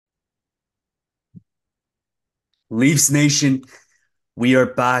Leafs Nation, we are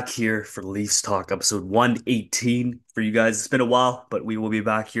back here for Leafs Talk, episode 118 for you guys. It's been a while, but we will be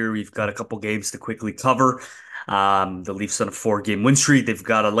back here. We've got a couple games to quickly cover. The Leafs on a four-game win streak. They've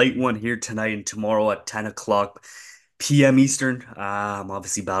got a late one here tonight and tomorrow at 10 o'clock p.m. Eastern.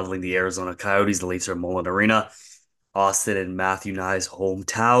 Obviously battling the Arizona Coyotes. The Leafs are at Mullen Arena. Austin and Matthew Nye's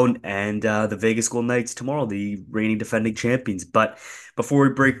hometown, and the Vegas Golden Knights tomorrow, the reigning defending champions. But before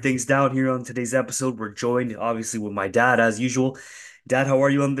we break things down here on today's episode, we're joined obviously with my dad as usual. Dad, how are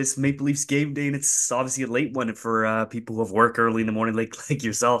you on this Maple Leafs game day? And it's obviously a late one for people who have work early in the morning, like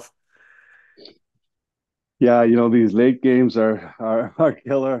yourself. Yeah, these late games are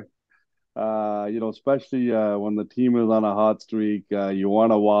killer. Especially when the team is on a hot streak, you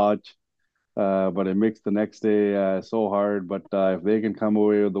want to watch, but it makes the next day so hard. But if they can come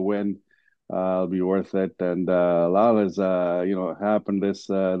away with the win, it'll be worth it. And a lot has happened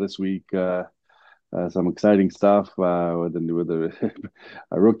this week. Some exciting stuff with a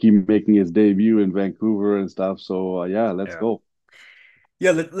rookie making his debut in Vancouver and stuff. So yeah, let's Yeah. go.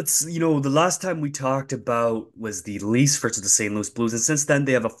 Yeah, let's, the last time we talked about was the Leafs versus the St. Louis Blues. And since then,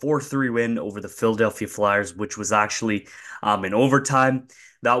 they have a 4-3 win over the Philadelphia Flyers, which was actually in overtime.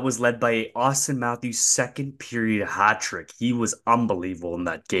 That was led by Austin Matthews' second period hat trick. He was unbelievable in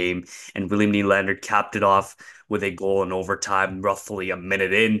that game. And William Nylander capped it off with a goal in overtime, roughly a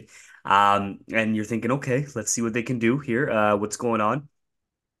minute in. And you're thinking, okay, let's see what they can do here. What's going on?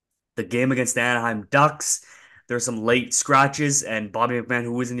 The game against the Anaheim Ducks. There's some late scratches, and Bobby McMahon,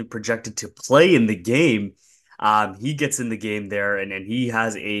 who wasn't even projected to play in the game, he gets in the game there, and he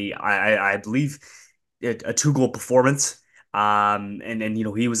has I believe a two-goal performance. And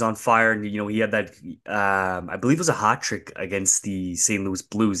he was on fire, and he had that I believe it was a hat trick against the St. Louis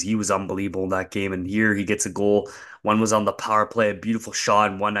Blues. He was unbelievable in that game, and here he gets a goal. One was on the power play, a beautiful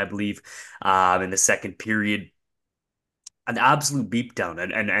shot, and one I believe in the second period, an absolute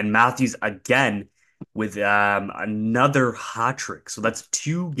beatdown. And Matthews again with another hat trick. So that's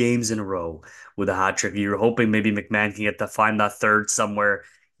two games in a row with a hat trick. You're hoping maybe McMahon can get to find that third somewhere.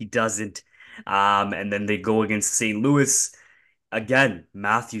 He doesn't. And then they go against St. Louis. Again,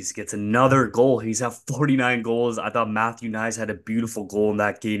 Matthews gets another goal. He's had 49 goals. I thought Matthew Nyes had a beautiful goal in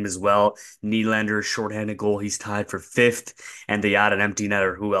that game as well. Nylander, shorthanded goal. He's tied for fifth. And they add an empty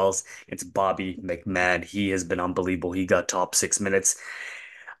netter. Who else? It's Bobby McMahon. He has been unbelievable. He got top 6 minutes.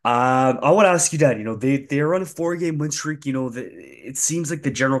 I want to ask you that. They're on a four-game win streak. It seems like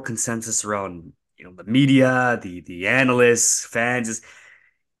the general consensus around the media, the analysts, fans is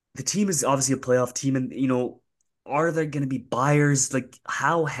the team is obviously a playoff team, and are there going to be buyers? Like,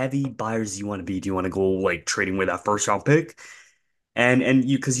 how heavy buyers do you want to be? Do you want to go like trading with that first round pick? And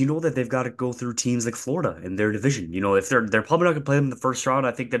because you know that they've got to go through teams like Florida in their division. If they're probably not going to play them in the first round,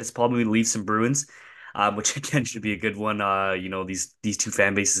 I think that it's probably Leafs and Bruins, which again should be a good one. These two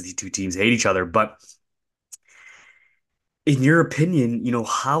fan bases, these two teams hate each other, but in your opinion,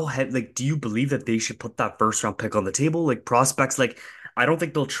 like, do you believe that they should put that first round pick on the table? Like prospects, like I don't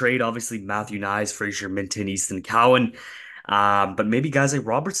think they'll trade obviously Matthew Nyes, Fraser Minton, Easton Cowan, but maybe guys like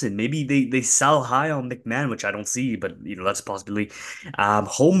Robertson, maybe they sell high on McMahon, which I don't see, but that's a possibility.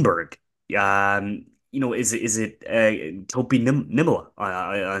 Holmberg, is it Topi Nimala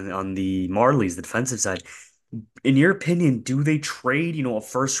on the Marlies, the defensive side? In your opinion, do they trade, a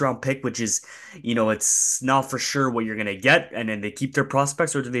first round pick, which is, it's not for sure what you're gonna get, and then they keep their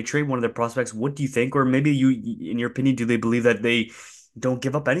prospects, or do they trade one of their prospects? What do you think? Or maybe in your opinion, do they believe that they don't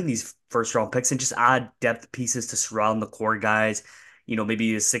give up any of these first round picks and just add depth pieces to surround the core guys?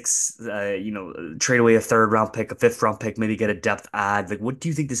 Maybe a six, trade away a third round pick, a fifth round pick, maybe get a depth add. Like, what do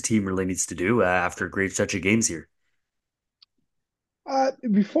you think this team really needs to do after a great stretch of games here?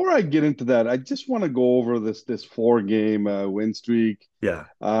 Before I get into that, I just want to go over this four game win streak. Yeah.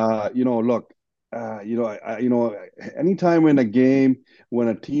 Look, anytime in a game when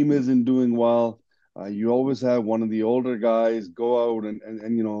a team isn't doing well, you always have one of the older guys go out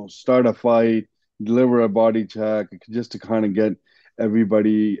and start a fight, deliver a body check just to kind of get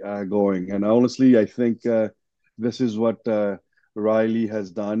everybody going. And honestly, I think this is what Riley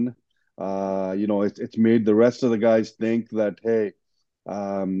has done. It's made the rest of the guys think that, hey,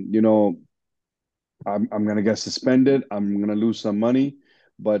 um, you know, I'm gonna get suspended. I'm gonna lose some money,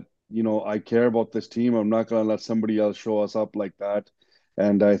 but I care about this team. I'm not gonna let somebody else show us up like that.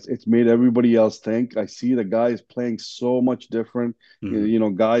 And it's made everybody else think. I see the guys playing so much different.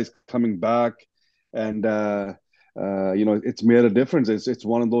 Hmm. Guys coming back, and it's made a difference. It's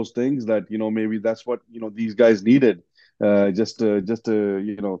one of those things that maybe that's what these guys needed, just to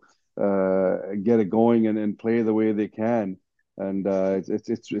get it going and play the way they can. And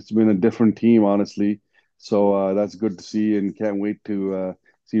it's been a different team, honestly. So that's good to see, and can't wait to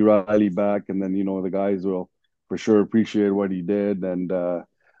see Riley back. And then the guys will for sure appreciate what he did, and it'll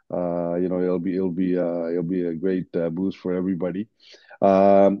be a great boost for everybody.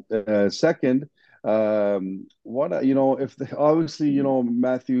 Second, what if obviously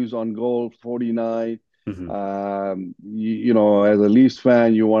Matthews on goal 49. Hmm. As a Leafs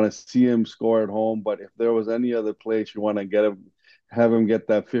fan, you want to see him score at home, but if there was any other place you want to have him get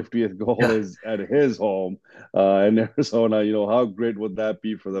that 50th goal Yeah. is at his home in Arizona. How great would that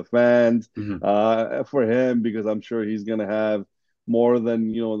be for the fans, Hmm. for him, because I'm sure he's going to have more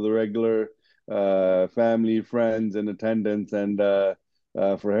than the regular family, friends in attendance, and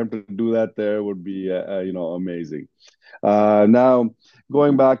for him to do that there would be amazing. Now,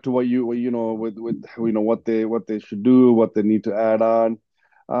 going back to with what they should do, what they need to add on.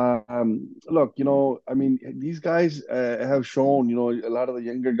 Look, I mean, these guys have shown, a lot of the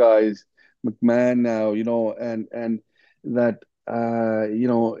younger guys, McMahon now, and that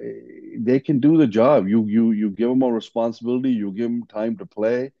they can do the job. You give them a responsibility, you give them time to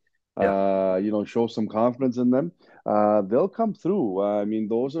play, Yeah. show some confidence in them. They'll come through. I mean,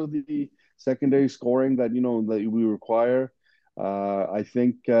 those are the secondary scoring that we require. I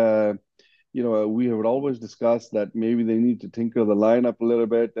think we have always discussed that maybe they need to tinker the lineup a little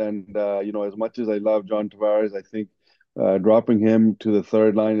bit. And as much as I love John Tavares, I think dropping him to the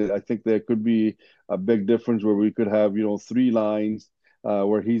third line, I think there could be a big difference where we could have three lines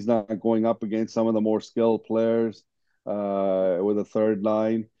where he's not going up against some of the more skilled players with a third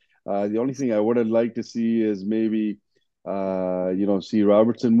line. The only thing I would have liked to see is maybe see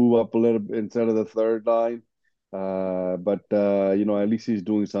Robertson move up a little bit instead of the third line. But at least he's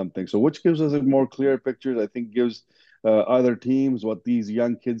doing something. So which gives us a more clear picture. I think gives other teams what these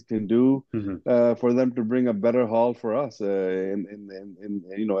young kids can do Hmm. for them to bring a better haul for us at the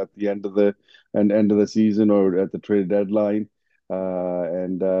end of the season or at the trade deadline.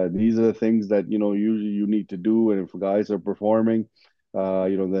 And these are the things that usually you need to do. And if guys are performing,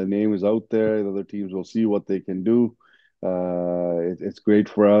 the name is out there. The other teams will see what they can do. It's great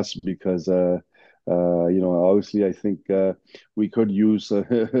for us because obviously, I think we could use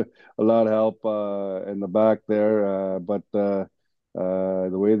a lot of help in the back there, but the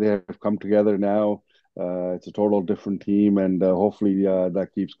way they have come together now, it's a total different team, and hopefully that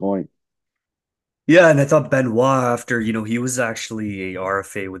keeps going. Yeah, and I thought Benoit, after, he was actually a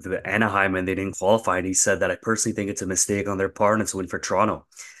RFA with the Anaheim and they didn't qualify. And he said that I personally think it's a mistake on their part and it's a win for Toronto.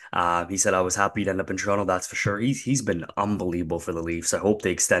 He said I was happy to end up in Toronto, that's for sure. He's been unbelievable for the Leafs. I hope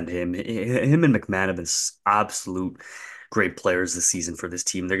they extend him. Him and McMahon have been absolute great players this season for this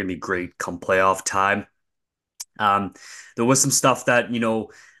team. They're gonna be great come playoff time. Um, there was some stuff that,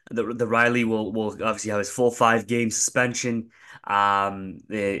 the Riley will obviously have his full 5 game suspension.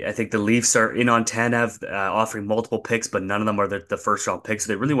 I think the Leafs are in on Tanev, offering multiple picks, but none of them are the first round picks.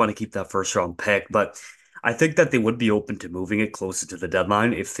 So they really want to keep that first round pick. But I think that they would be open to moving it closer to the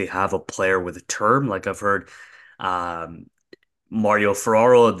deadline if they have a player with a term. Like I've heard, um, Mario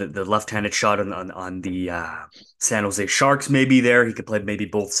Ferraro, the left-handed shot on the San Jose Sharks, maybe there. He could play maybe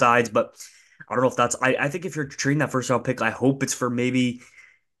both sides, but I don't know if that's. I think if you're trading that first round pick, I hope it's for maybe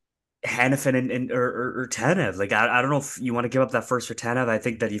Hannafin or Tanev. Like I don't know if you want to give up that first for Tanev. I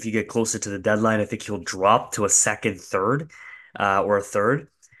think that if you get closer to the deadline, I think he'll drop to a second, third, or a third.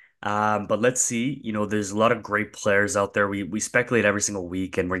 But let's see. There's a lot of great players out there. We speculate every single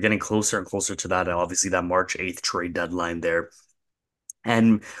week, and we're getting closer and closer to that. Obviously, that March 8th trade deadline there.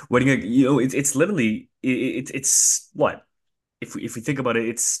 And when it's literally it's what if we think about it,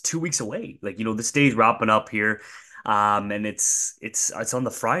 it's 2 weeks away. Like this day's wrapping up here, and it's on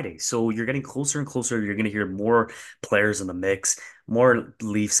the Friday, so you're getting closer and closer. You're gonna hear more players in the mix, more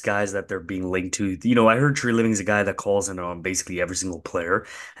Leafs guys that they're being linked to. I heard Tree Living is a guy that calls in on basically every single player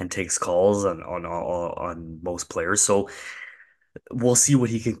and takes calls on most players. So we'll see what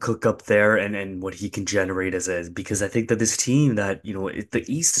he can cook up there and what he can generate because I think that this team that the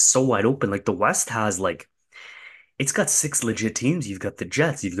East is so wide open. Like the West has like it's got 6 legit teams. You've got the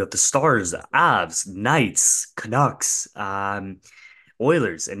Jets, you've got the Stars, the Avs, Knights, Canucks,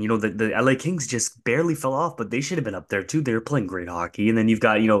 Oilers, and the LA Kings just barely fell off, but they should have been up there too. They were playing great hockey, and then you've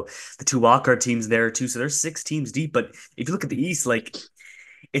got the two wildcard teams there too. So there's 6 teams deep. But if you look at the East, like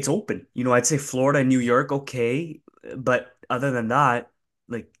it's open. I'd say Florida and New York, okay. But other than that,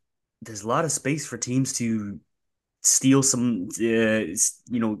 like there's a lot of space for teams to steal some,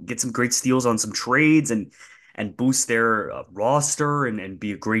 get some great steals on some trades and boost their roster and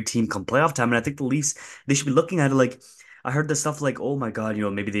be a great team come playoff time. And I think the Leafs, they should be looking at it like, I heard the stuff like, oh my God,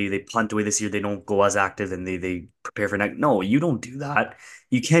 maybe they punt away this year, they don't go as active and they prepare for next. No, you don't do that.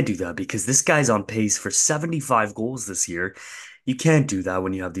 You can't do that because this guy's on pace for 75 goals this year. You can't do that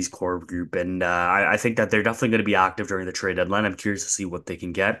when you have these core group, and I think that they're definitely going to be active during the trade deadline. I'm curious to see what they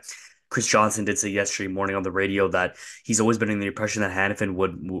can get. Chris Johnson did say yesterday morning on the radio that he's always been in the impression that Hannafin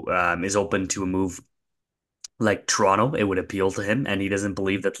would is open to a move like Toronto, it would appeal to him, and he doesn't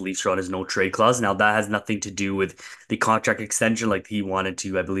believe that the Leafs are on his no trade clause. Now, that has nothing to do with the contract extension. Like he wanted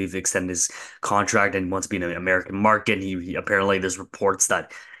to, I believe, extend his contract and wants to be in the American market. He apparently there's reports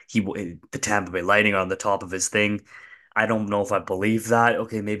that the Tampa Bay Lightning are on the top of his thing. I don't know if I believe that.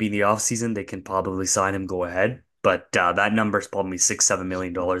 Okay, maybe in the offseason they can probably sign him, go ahead. But that number is probably $6, $7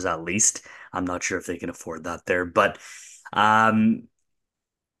 million at least. I'm not sure if they can afford that there, but um,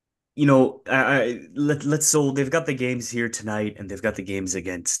 let's so they've got the games here tonight and they've got the games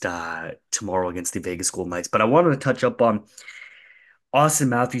against tomorrow against the Vegas Golden Knights. But I wanted to touch up on Austin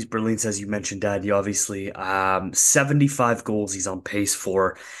Matthews' brilliance, as you mentioned, Dad. You obviously 75 goals he's on pace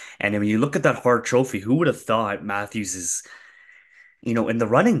for. And when you look at that Hart Trophy, who would have thought Matthews is, in the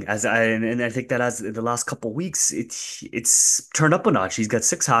running and I think that as the last couple of weeks, it's turned up a notch. He's got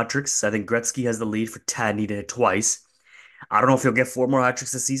 6 hat tricks. I think Gretzky has the lead for 10. He did it twice. I don't know if he'll get 4 more hat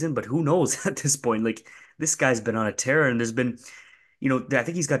tricks this season, but who knows at this point? Like this guy's been on a tear, and there's been, I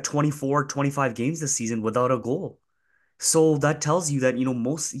think he's got 24, 25 games this season without a goal. So that tells you that,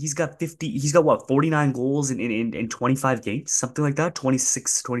 he's got what, 49 goals in 25 games, something like that,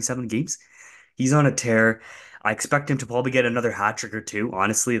 26, 27 games. He's on a tear. I expect him to probably get another hat trick or two.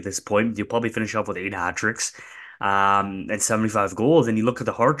 Honestly, at this point, he'll probably finish off with 8 hat tricks, and 75 goals. And you look at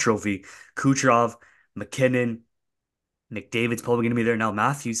the Hart Trophy, Kucherov, McKinnon, McDavid's probably going to be there now.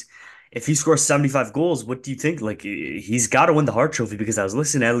 Matthews, if he scores 75 goals, what do you think? Like, he's got to win the Hart Trophy because I was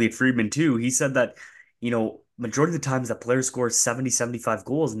listening to Elliot Friedman too. He said that, majority of the times that players score 70, 75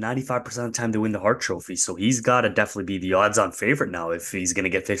 goals, 95% of the time they win the Hart Trophy. So he's got to definitely be the odds-on favorite now if he's going to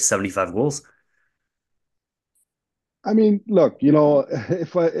get 50, 75 goals. I mean, look,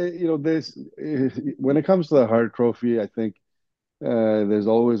 if there's when it comes to the Hart Trophy, I think there's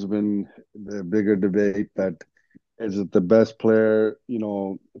always been the bigger debate that is it the best player,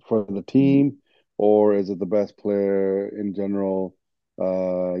 for the team, or is it the best player in general,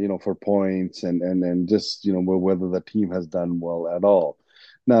 for points and just, whether the team has done well at all.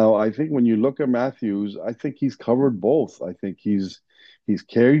 Now, I think when you look at Matthews, I think he's covered both. I think he's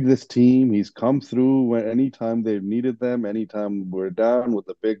carried this team. He's come through when anytime they've needed them, anytime we're down with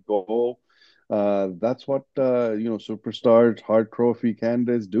a big goal. That's what superstars, Hart Trophy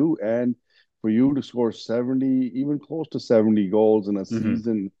candidates do. And for you to score 70, even close to 70 goals in a Hmm.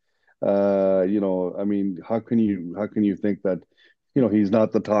 season, I mean, how can you think that, he's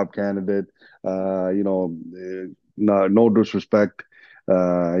not the top candidate? No disrespect,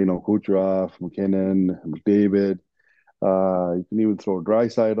 Kucherov, McKinnon, McDavid. You can even throw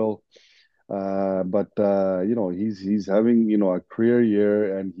Draisaitl. But he's having a career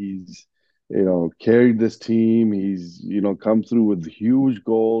year, and he's carried this team. He's come through with huge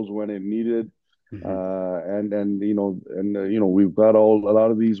goals when it needed, Hmm. and we've got a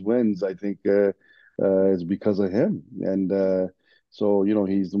lot of these wins. I think is because of him, and so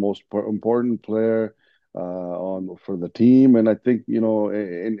he's the most important player on for the team, and I think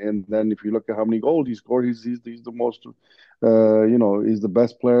and then if you look at how many goals he scored, he's the most he's the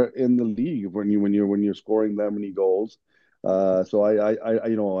best player in the league when you're scoring that many goals. So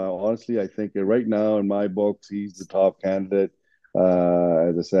honestly, I think right now in my books, he's the top candidate.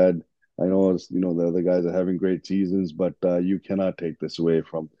 As I said, I know the other guys are having great seasons, but you cannot take this away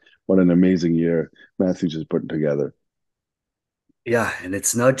from what an amazing year Matthews is putting together. Yeah, and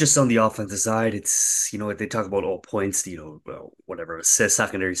it's not just on the offensive side. It's, they talk about all points, whatever, assists,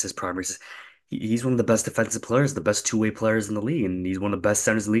 secondary assists, primary assists. He's one of the best defensive players, the best two-way players in the league, and he's one of the best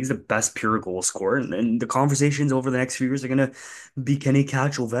centers in the league. He's the best pure goal scorer. And the conversations over the next few years are going to be, can he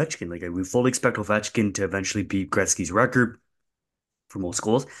catch Ovechkin? Like, we fully expect Ovechkin to eventually beat Gretzky's record for most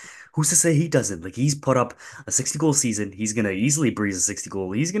goals. Who's to say he doesn't? Like he's put up a 60 goal season. He's gonna easily breeze a 60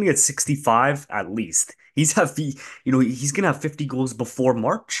 goal. He's gonna get 65 at least. He's gonna have 50 goals before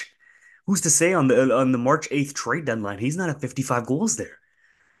March. Who's to say on the March 8th trade deadline, he's not at 55 goals there.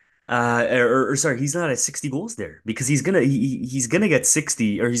 Or sorry, he's not at 60 goals there because he's gonna get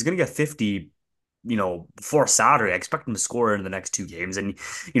 60 or he's gonna get 50, before Saturday. I expect him to score in the next 2 games. And,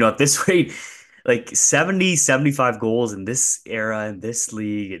 at this rate, like 70, 75 goals in this era, in this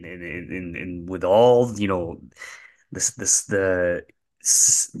league, and with all, this the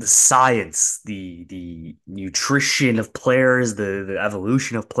science, the nutrition of players, the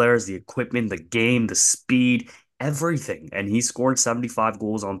evolution of players, the equipment, the game, the speed. everything. And he scored 75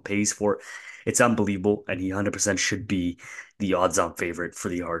 goals on pace for it. It's unbelievable. And he 100% should be the odds-on favorite for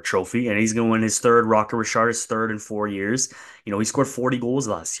the Hart Trophy. And he's going to win his third, Rocket Richard's third in 4 years. He scored 40 goals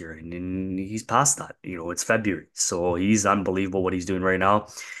last year and he's past that. It's February. So he's unbelievable what he's doing right now.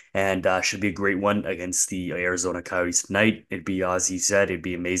 And should be a great one against the Arizona Coyotes tonight. It'd be, as he said, it'd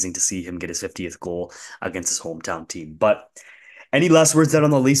be amazing to see him get his 50th goal against his hometown team. But any last words out on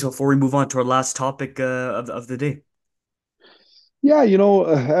the Leafs before we move on to our last topic of the day? Yeah,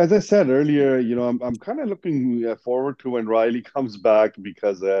 as I said earlier, I'm kind of looking forward to when Riley comes back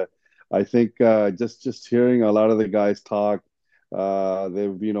because I think just hearing a lot of the guys talk, I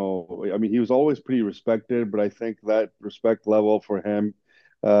mean, he was always pretty respected, but I think that respect level for him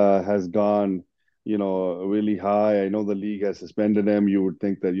has gone, really high. I know the league has suspended him. You would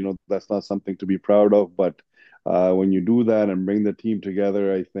think that, that's not something to be proud of, but when you do that and bring the team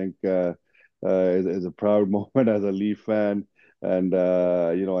together, I think is a proud moment as a Leaf fan. And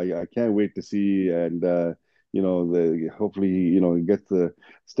I can't wait to see and the hopefully he gets the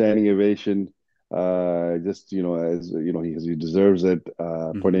standing ovation just as he deserves it,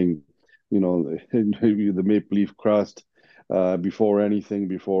 Mhm. putting the Maple Leaf crust before anything,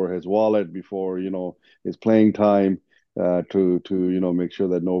 before his wallet, before his playing time, to make sure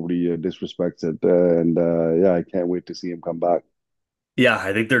that nobody disrespects it, and yeah, I can't wait to see him come back. Yeah,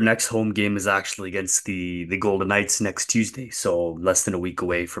 I think their next home game is actually against the Golden Knights next Tuesday, so less than a week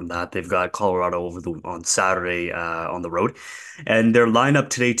away from that. They've got Colorado on Saturday on the road, and their lineup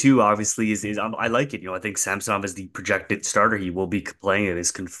today too. Obviously, is I like it. I think Samsonov is the projected starter. He will be playing. It is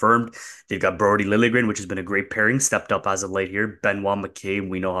confirmed. They've got Brody Liljegren, which has been a great pairing, stepped up as of late here. Benoit McCabe,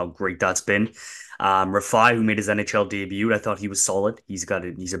 we know how great that's been. Rafai, who made his NHL debut, I thought he was solid. He's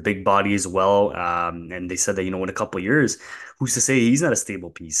a big body as well. And they said that in a couple of years, who's to say he's not a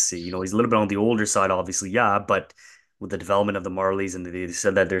stable piece? He's a little bit on the older side, obviously, yeah, but with the development of the Marlies, and they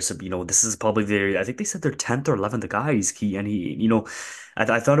said that there's this is probably I think they said they're 10th or 11th guys.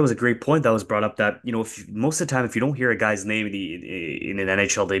 I thought it was a great point that was brought up that if most of the time if you don't hear a guy's name in an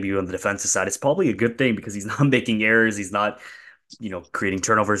NHL debut on the defensive side, it's probably a good thing because he's not making errors, he's not creating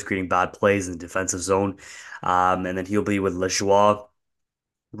turnovers, creating bad plays in the defensive zone. And then he'll be with Lajoie.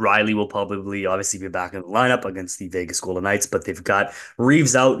 Riley will probably obviously be back in the lineup against the Vegas Golden Knights, but they've got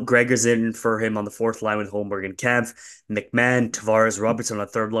Reeves out, Gregor's in for him on the fourth line with Holmberg and Kempf, McMahon, Tavares, Robertson on the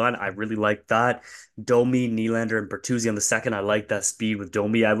third line. I really like that. Domi, Nylander, and Bertuzzi on the second. I like that speed with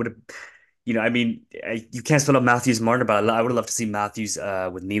Domi. I would have, I mean, you can't split up Matthews Marner, but I would have loved to see Matthews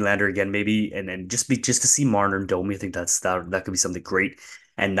with Nylander again, maybe, and just to see Marner and Domi. I think that could be something great.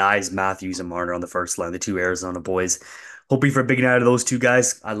 And Nyes, Matthews, and Marner on the first line, the two Arizona boys. Hoping for a big night of those two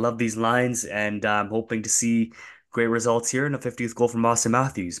guys. I love these lines, and I'm hoping to see great results here and a 50th goal from Austin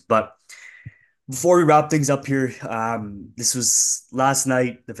Matthews. But before we wrap things up here, this was last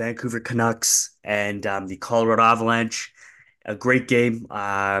night, the Vancouver Canucks and the Colorado Avalanche. A great game.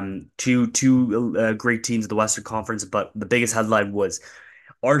 Two great teams of the Western Conference, but the biggest headline was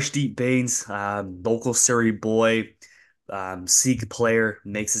Arshdeep Bains, local Surrey boy, Sikh player,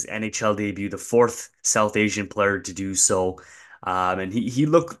 makes his NHL debut, the fourth South Asian player to do so. And he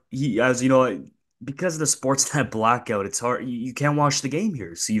looked he as you know because of the Sportsnet blackout, it's hard you can't watch the game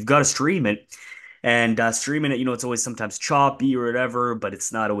here, so you've got to stream it. And streaming it, it's always sometimes choppy or whatever, but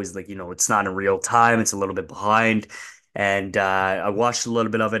it's not always like, it's not in real time. It's a little bit behind. And I watched a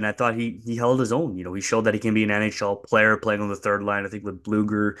little bit of it, and I thought he held his own. He showed that he can be an NHL player playing on the third line. I think with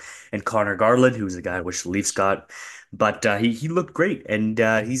Bluger and Connor Garland, who's the guy I wish the Leafs got. But he looked great, and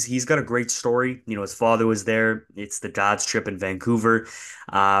he's got a great story. His father was there. It's the dad's trip in Vancouver.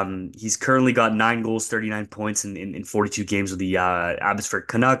 He's currently got 9 goals, 39 points in 42 games with the Abbotsford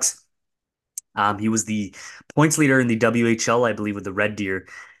Canucks. He was the points leader in the WHL, I believe, with the Red Deer.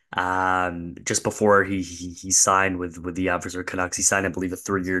 Just before he signed with the Abbotsford Canucks, he signed, I believe, a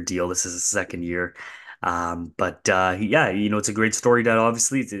 3-year deal. This is his second year. But yeah, it's a great story. That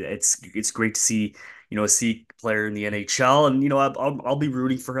obviously it's great to see a Sikh player in the NHL, and I'll be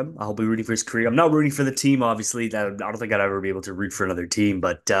rooting for him. I'll be rooting for his career. I'm not rooting for the team, obviously. I don't think I'd ever be able to root for another team,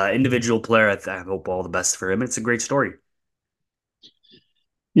 but individual player, I hope all the best for him. It's a great story.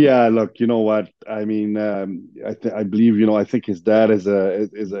 Yeah, look, you know what? I mean, I believe, I think his dad is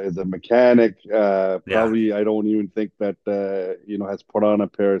a mechanic. Yeah. Probably, I don't even think that has put on a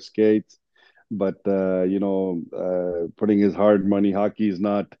pair of skates. But putting his hard money, hockey is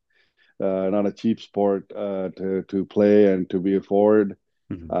not a cheap sport to play and to be afford.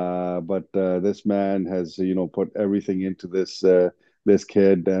 Mhm. But this man has, put everything into this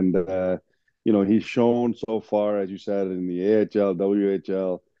kid, and he's shown so far, as you said, in the AHL,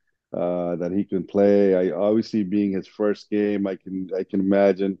 WHL. that he can play. I obviously being his first game, I can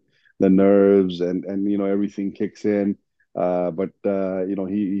imagine the nerves and everything kicks in. But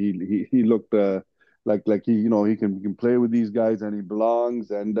he looked like he can play with these guys and he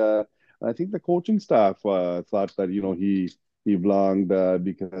belongs. And I think the coaching staff thought that he belonged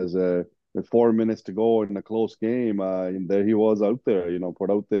because with 4 minutes to go in a close game, and there he was out there,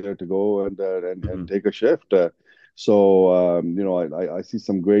 put out there to go and Mhm. take a shift. So I see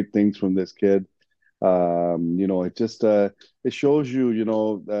some great things from this kid. It just it shows you,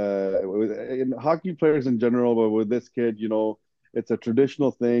 in hockey players in general, but with this kid, it's a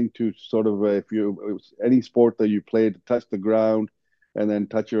traditional thing to sort of if you any sport that you play to touch the ground and then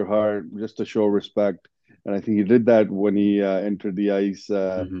touch your heart just to show respect. And I think he did that when he entered the ice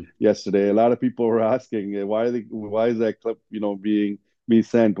Mhm. yesterday. A lot of people were asking why is that clip being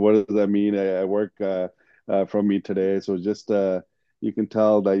sent? What does that mean? I work from me today, so just you can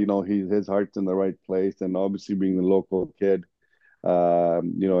tell that his heart's in the right place, and obviously being the local kid,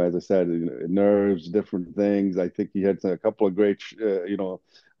 as I said, nerves, different things. I think he had a couple of great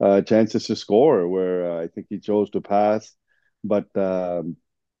chances to score where I think he chose to pass, but he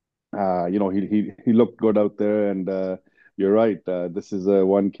looked good out there, and you're right. This is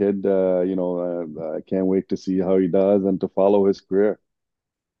one kid. I can't wait to see how he does and to follow his career.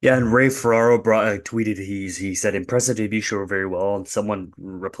 Yeah, and Ray Ferraro tweeted he said impressive debut, show very well, and someone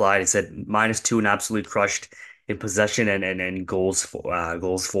replied and said -2 and absolutely crushed in possession and goals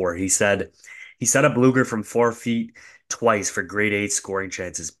for. He set up Luger from 4 feet twice for grade eight scoring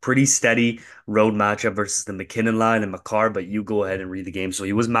chances. Pretty steady road matchup versus the McKinnon line and McCarr, but you go ahead and read the game. So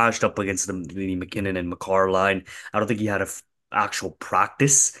he was matched up against the McKinnon and McCarr line. I don't think he had a actual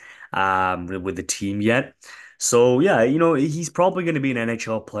practice with the team yet. So yeah, he's probably going to be an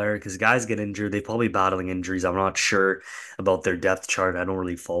NHL player because guys get injured. They're probably battling injuries. I'm not sure about their depth chart. I don't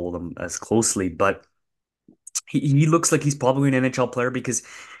really follow them as closely, but he looks like he's probably an NHL player because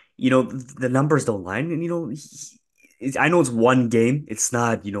the numbers don't lie. And I know it's one game. It's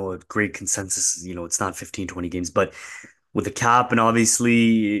not a great consensus. It's not 15, 20 games, but with the cap and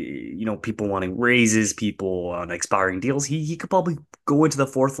obviously, people wanting raises, people on expiring deals, he could probably go into the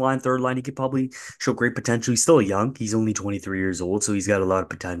fourth line, third line. He could probably show great potential. He's still young. He's only 23 years old, so he's got a lot of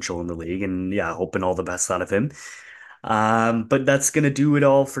potential in the league. And yeah, hoping all the best out of him. But that's gonna do it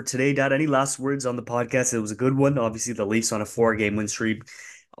all for today, Dad. Any last words on the podcast? It was a good one. Obviously, the Leafs on a four-game win streak,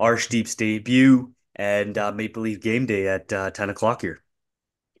 Arshdeep's debut, and Maple Leaf game day at 10 o'clock here.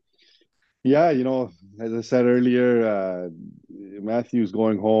 Yeah, as I said earlier, Matthew's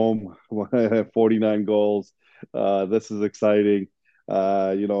going home, 49 goals. This is exciting.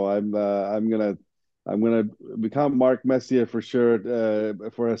 I'm gonna become Mark Messier for sure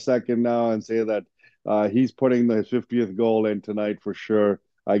for a second now and say that he's putting his 50th goal in tonight for sure.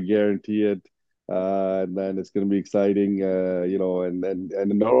 I guarantee it. And then it's going to be exciting,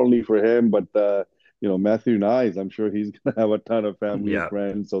 and not only for him, but Matthew Nyes. I'm sure he's going to have a ton of family and Yeah.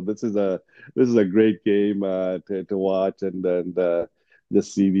 friends. So this is a great game to watch and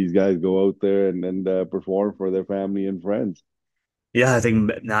just see these guys go out there and perform for their family and friends. Yeah, I think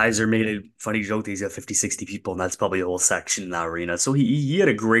Nizer made a funny joke that he's got 50, 60 people, and that's probably a whole section in that arena. So he had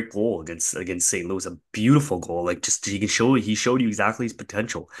a great goal against St. Louis, a beautiful goal. Like just he showed you exactly his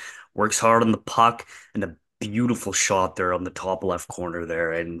potential. Works hard on the puck and a beautiful shot there on the top left corner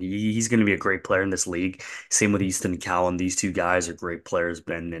there. And he's going to be a great player in this league. Same with Easton Cowan. These two guys are great players,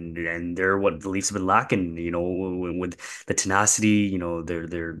 and they're what the Leafs have been lacking. With the tenacity.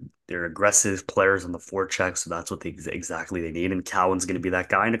 They're aggressive players on the forecheck, so that's what exactly they need. And Cowan's going to be that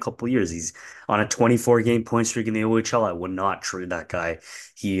guy in a couple of years. He's on a 24 game point streak in the OHL. I would not trade that guy.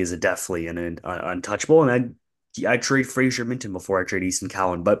 He is definitely an untouchable, and I'd trade Fraser Minton before I trade Easton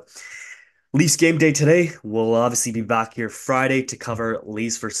Cowan. But Leafs game day today. We'll obviously be back here Friday to cover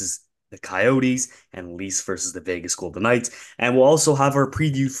Leafs versus the Coyotes and Leafs versus the Vegas Golden Knights. And we'll also have our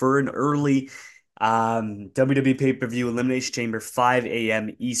preview for an early WWE pay-per-view Elimination Chamber 5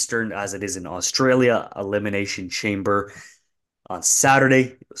 a.m. Eastern as it is in Australia. Elimination Chamber on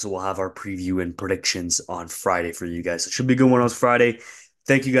Saturday. So we'll have our preview and predictions on Friday for you guys. It should be a good one on Friday.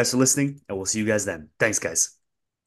 Thank you guys for listening, and we'll see you guys then. Thanks, guys.